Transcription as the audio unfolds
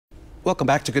Welcome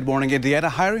back to Good Morning Indiana.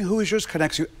 Hiring Hoosiers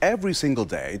connects you every single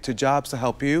day to jobs to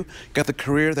help you get the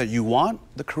career that you want,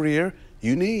 the career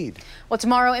you need. Well,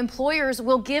 tomorrow, employers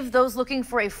will give those looking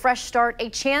for a fresh start a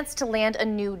chance to land a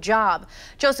new job.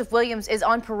 Joseph Williams is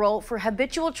on parole for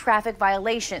habitual traffic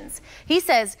violations. He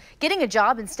says getting a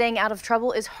job and staying out of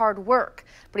trouble is hard work,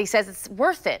 but he says it's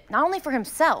worth it, not only for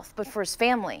himself, but for his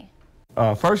family.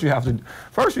 First you have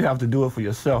to do it for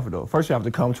yourself, though. First you have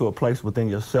to come to a place within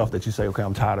yourself that you say, okay,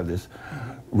 I'm tired of this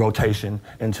rotation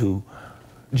into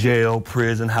jail,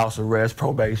 prison, house arrest,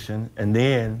 probation. And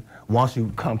then once you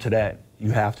come to that,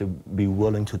 you have to be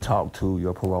willing to talk to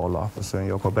your parole officer and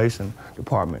your probation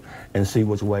department and see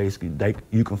which ways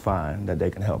you can find that they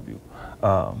can help you.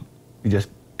 You just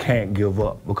can't give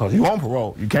up because you're on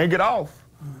parole. You can't get off.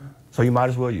 So you might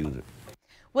as well use it.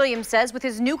 Williams says with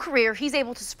his new career, he's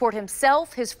able to support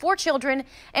himself, his 4 children,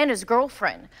 and his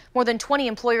girlfriend. More than 20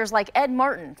 employers like Ed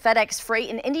Martin, FedEx Freight,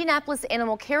 and Indianapolis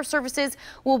Animal Care Services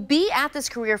will be at this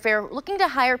career fair looking to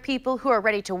hire people who are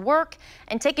ready to work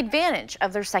and take advantage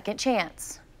of their second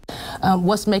chance.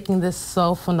 What's making this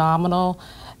so phenomenal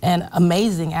and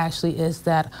amazing actually is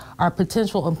that our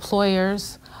potential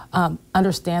employers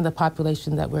understand the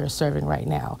population that we're serving right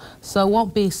now. So it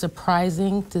won't be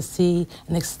surprising to see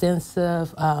an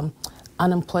extensive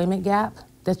unemployment gap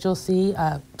that you'll see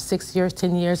 6 years,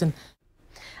 10 years.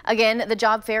 Again, the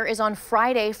job fair is on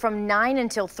Friday from 9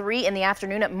 until 3 in the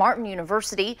afternoon at Martin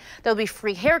University. There'll be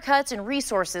free haircuts and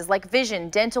resources like vision,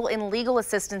 dental, and legal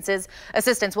assistance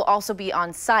will also be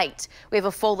on site. We have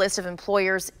a full list of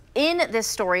employers in this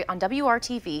story on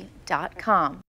WRTV.com.